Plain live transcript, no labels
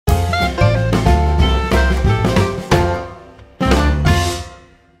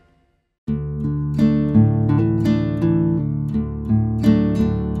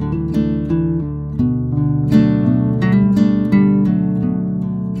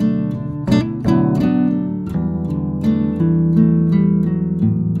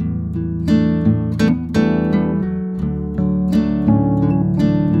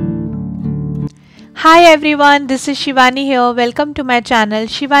Hi everyone, this is Shivani here. Welcome to my channel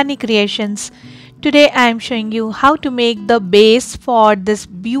Shivani Creations. Today I am showing you how to make the base for this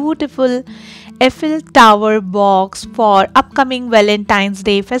beautiful Eiffel Tower box for upcoming Valentine's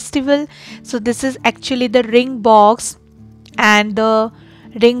Day festival. So this is actually the ring box and the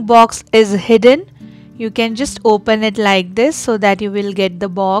ring box is hidden. You can just open it like this so that you will get the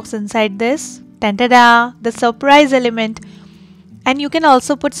box inside this. Ta-da! The surprise element. And you can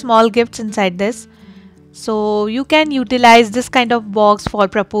also put small gifts inside this. So you can utilize this kind of box for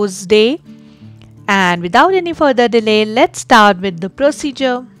proposed day. And without any further delay, let's start with the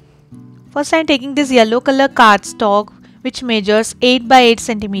procedure. First, I am taking this yellow color cardstock which measures 8 by 8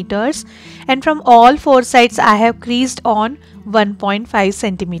 centimeters, and from all four sides I have creased on 1.5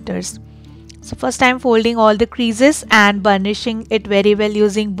 centimeters. So first I am folding all the creases and burnishing it very well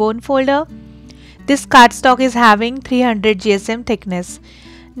using bone folder. This cardstock is having 300 GSM thickness.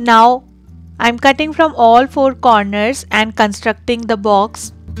 Now I'm cutting from all four corners and constructing the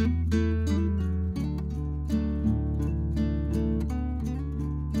box.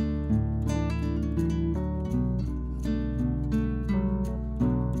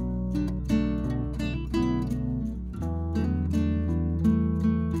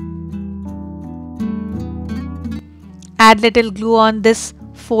 Add little glue on this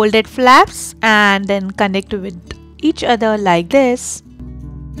folded flaps and then connect with each other like this.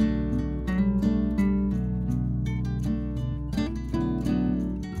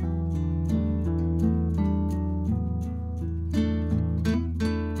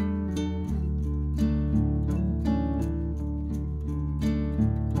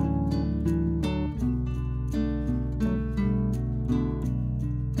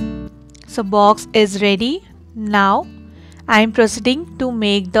 So box is ready. Now I am proceeding to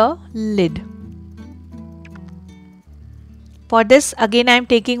make the lid. For this again I am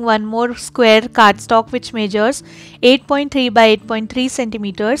taking one more square cardstock which measures 8.3 by 8.3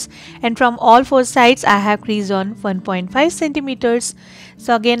 centimeters, and from all four sides I have creased on 1.5 centimeters.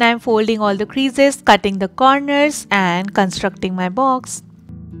 So again I am folding all the creases, cutting the corners and constructing my box.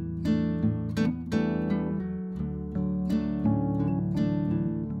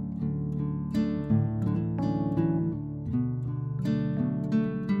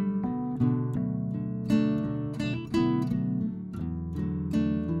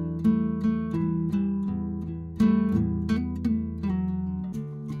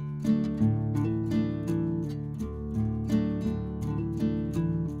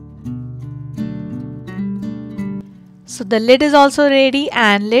 So the lid is also ready,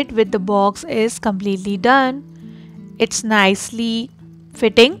 and lid with the box is completely done. It's nicely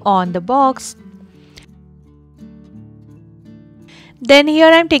fitting on the box. Then here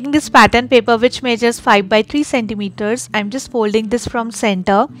I am taking this pattern paper which measures 5 by 3 centimeters. I am just folding this from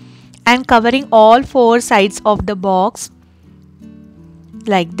center and covering all four sides of the box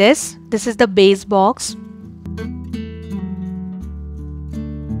like this. This is the base box.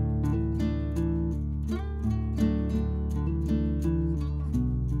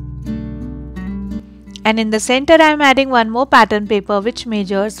 And in the center I am adding one more pattern paper which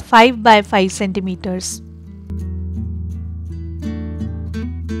measures 5 by 5 centimeters.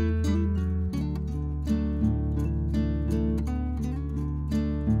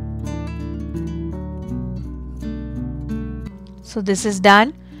 So this is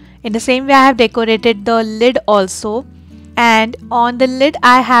done. In the same way I have decorated the lid also, and on the lid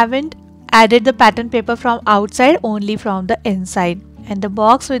I haven't added the pattern paper from outside, only from the inside. And the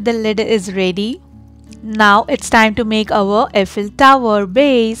box with the lid is ready. Now it's time to make our Eiffel Tower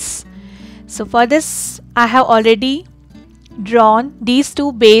base. So for this I have already drawn these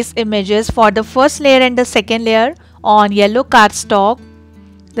two base images for the first layer and the second layer on yellow cardstock,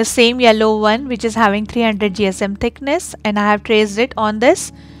 the same yellow one which is having 300 GSM thickness, and I have traced it on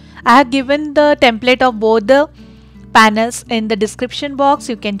this. I have given the template of both the panels in the description box.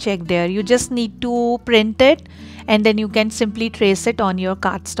 You can check there. You just need to print it and then you can simply trace it on your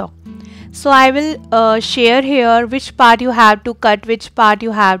cardstock. So I will share here which part you have to cut, which part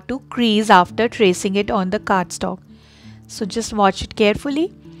you have to crease after tracing it on the cardstock. So just watch it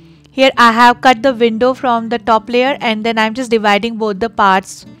carefully. Here I have cut the window from the top layer, and then I'm just dividing both the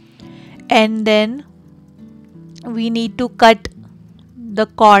parts, and then we need to cut the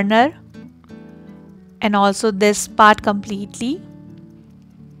corner and also this part completely.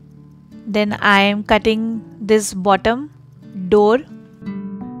 Then I am cutting this bottom door.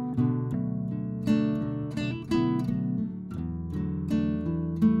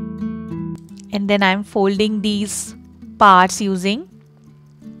 And then I'm folding these parts using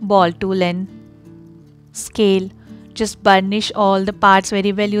ball tool and scale. Just burnish all the parts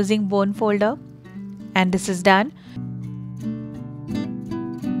very well using bone folder. and this is done.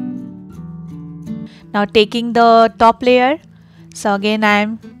 Now taking the top layer, so again I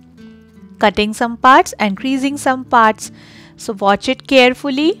am cutting some parts and creasing some parts, so watch it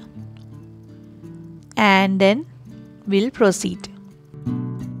carefully and then we'll proceed.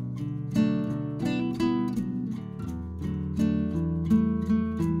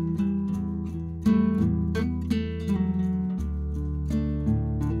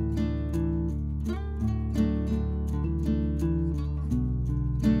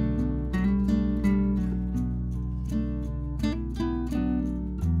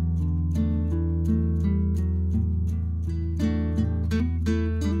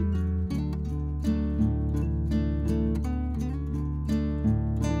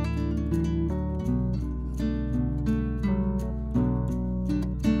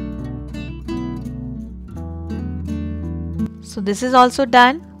 So this is also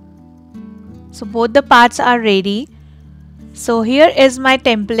done. So both the parts are ready. So here is my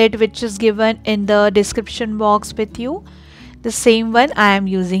template which is given in the description box with you. The same one I am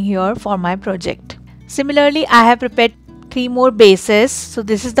using here for my project. Similarly, I have prepared 3 more bases. So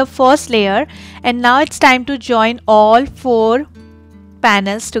this is the first layer, and now it's time to join all 4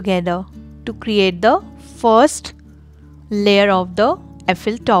 panels together to create the first layer of the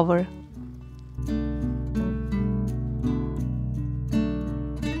Eiffel Tower.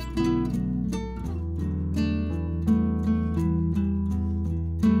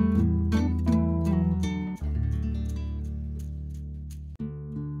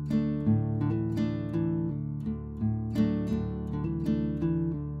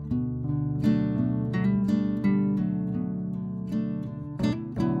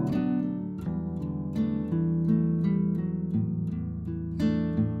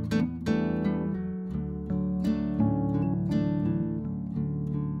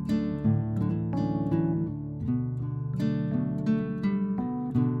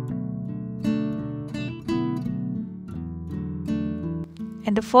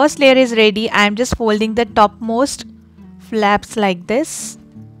 And the first layer is ready. I am just folding the topmost flaps like this,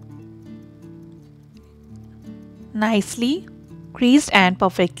 nicely creased and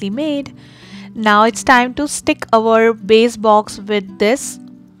perfectly made. Now it's time to stick our base box with this.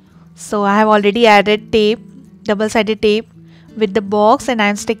 So I have already added tape, double-sided tape with the box, and I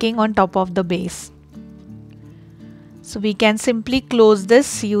am sticking on top of the base. So we can simply close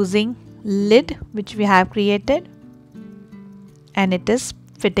this using lid which we have created, and it is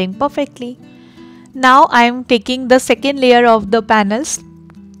fitting perfectly. Now I am taking the second layer of the panels.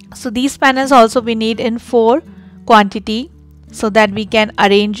 So these panels also we need in 4 quantity so that we can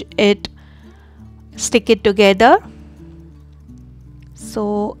arrange it, stick it together.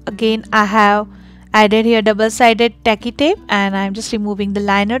 So again I have added here double-sided tacky tape, and I am just removing the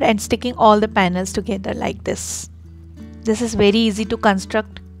liner and sticking all the panels together like this. This is very easy to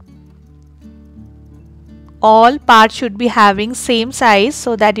construct. All parts should be having same size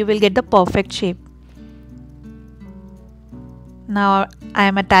so that you will get the perfect shape. Now I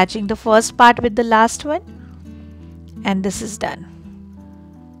am attaching the first part with the last one, and this is done.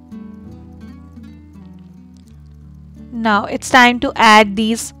 Now it's time to add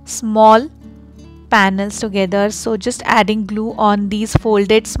these small panels together. So just adding glue on these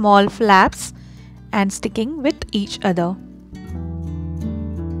folded small flaps and sticking with each other.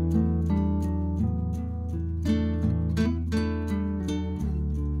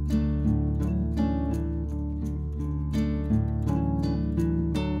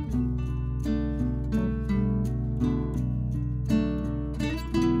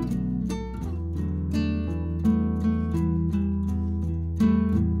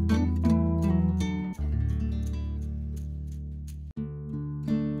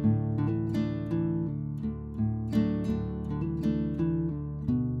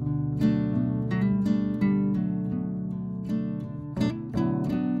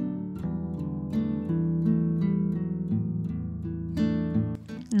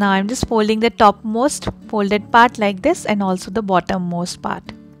 Now I'm just folding the topmost folded part like this, and also the bottommost part.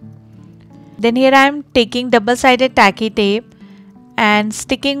 Then here I am taking double-sided tacky tape and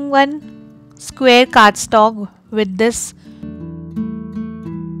sticking one square cardstock with this.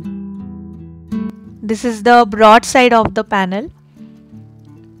 This is the broad side of the panel.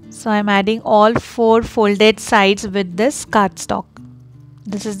 So I'm adding all 4 folded sides with this cardstock.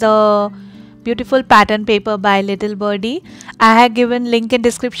 This is the beautiful pattern paper by Little Birdie. I have given link in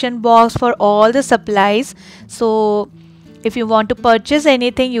description box for all the supplies. So if you want to purchase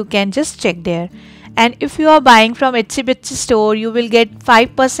anything, you can just check there. And if you are buying from Itsy Bitsy store, you will get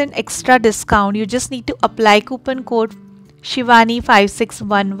 5% extra discount. You just need to apply coupon code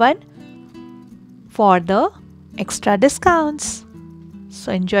Shivani5611 for the extra discounts.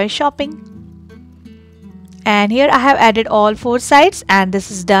 So enjoy shopping. And here I have added all 4 sides and this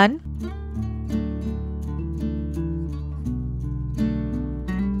is done.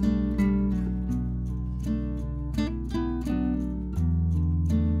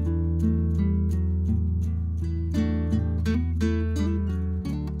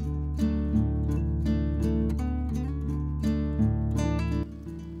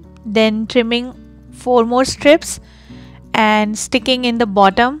 Then trimming 4 more strips and sticking in the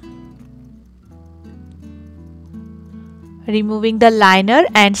bottom, removing the liner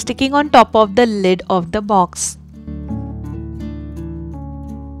and sticking on top of the lid of the box.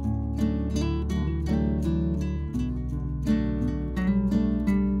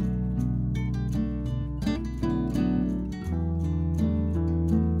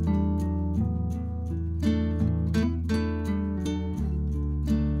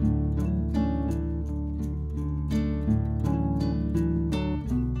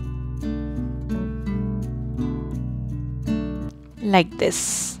 Like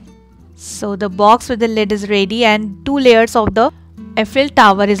this. So the box with the lid is ready and 2 layers of the Eiffel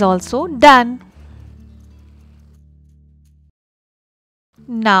Tower is also done.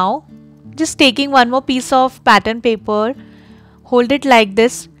 Now just taking one more piece of pattern paper, hold it like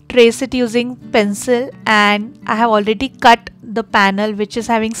this, trace it using pencil, and I have already cut the panel which is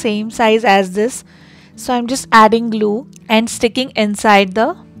having same size as this. So I'm just adding glue and sticking inside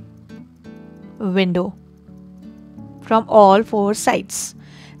the window from all 4 sides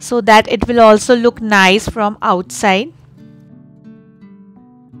so that it will also look nice from outside.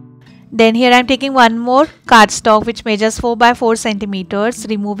 Then here I am taking one more cardstock which measures 4 by 4 centimeters,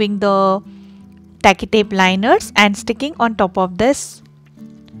 removing the tacky tape liners and sticking on top of this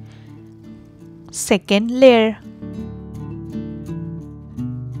second layer.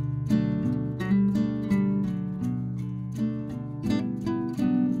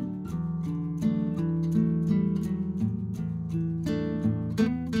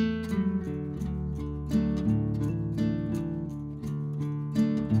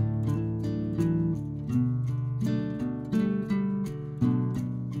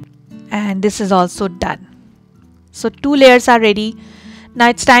 And this is also done. So 2 layers are ready. Now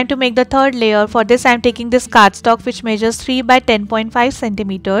it's time to make the third layer. For this I am taking this cardstock which measures 3 by 10.5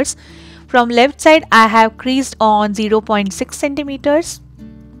 centimeters. From left side I have creased on 0.6 centimeters.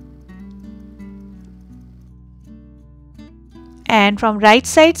 And from right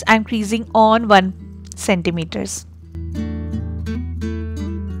sides I am creasing on 1 centimeters.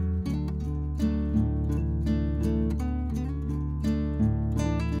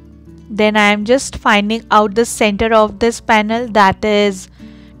 Then I am just finding out the center of this panel, that is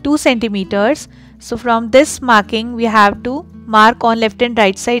 2 centimeters. So from this marking we have to mark on left and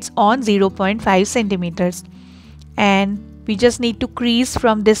right sides on 0.5 centimeters. And we just need to crease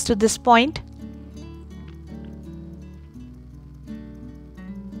from this to this point.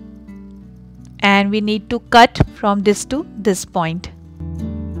 And we need to cut from this to this point.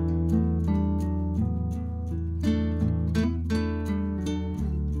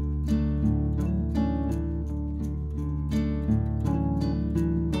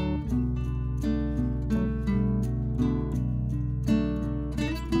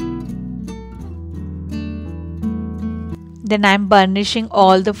 Then I am burnishing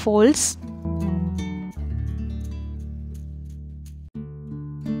all the folds.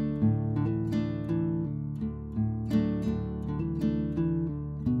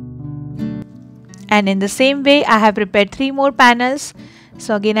 And in the same way I have prepared 3 more panels.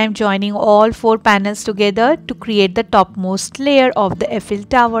 So again I am joining all 4 panels together to create the topmost layer of the Eiffel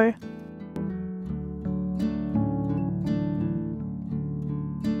Tower.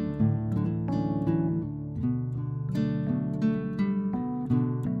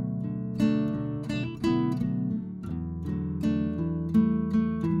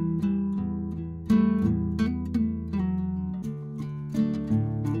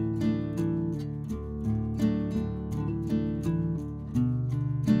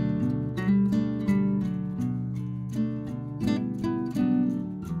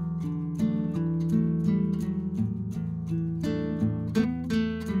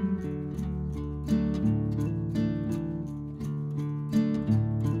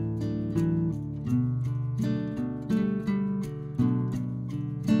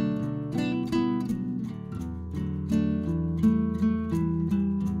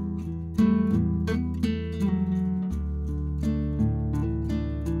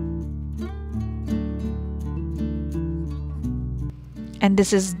 And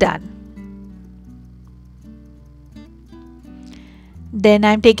this is done. Then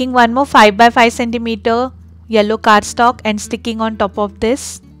I'm taking one more 5 by 5 centimeter yellow cardstock and sticking on top of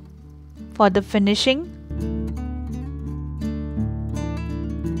this for the finishing.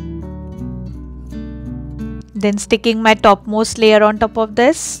 Then sticking my topmost layer on top of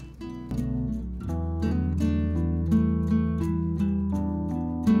this.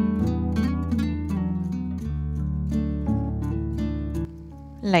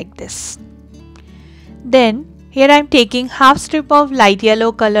 Like this. Then here I am taking half strip of light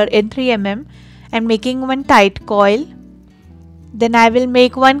yellow color in 3mm and making one tight coil. Then I will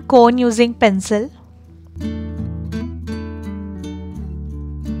make one cone using pencil.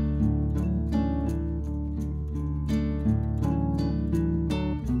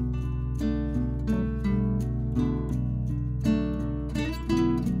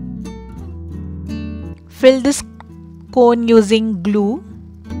 Fill this cone using glue.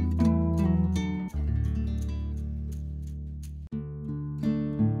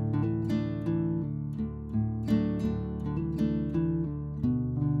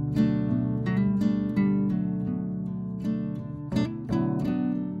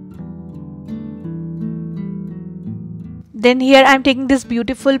 Then here I am taking this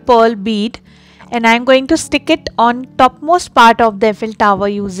beautiful pearl bead and I am going to stick it on topmost part of the Eiffel Tower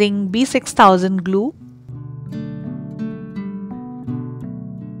using B6000 glue.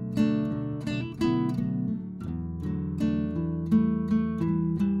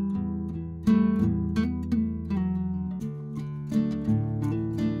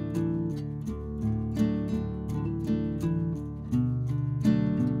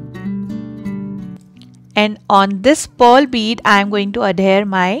 And on this pearl bead I am going to adhere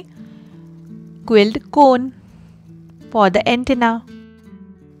my quilled cone for the antenna.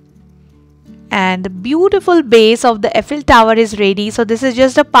 And the beautiful base of the Eiffel Tower is ready. So this is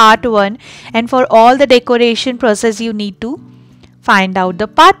just a part 1, and for all the decoration process you need to find out the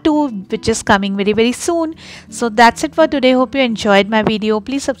part 2, which is coming very soon. So that's it for today. Hope you enjoyed my video.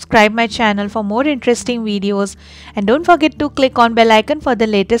 Please subscribe my channel for more interesting videos, and don't forget to click on bell icon for the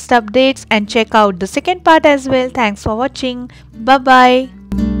latest updates and check out the second part as well. Thanks for watching. Bye bye.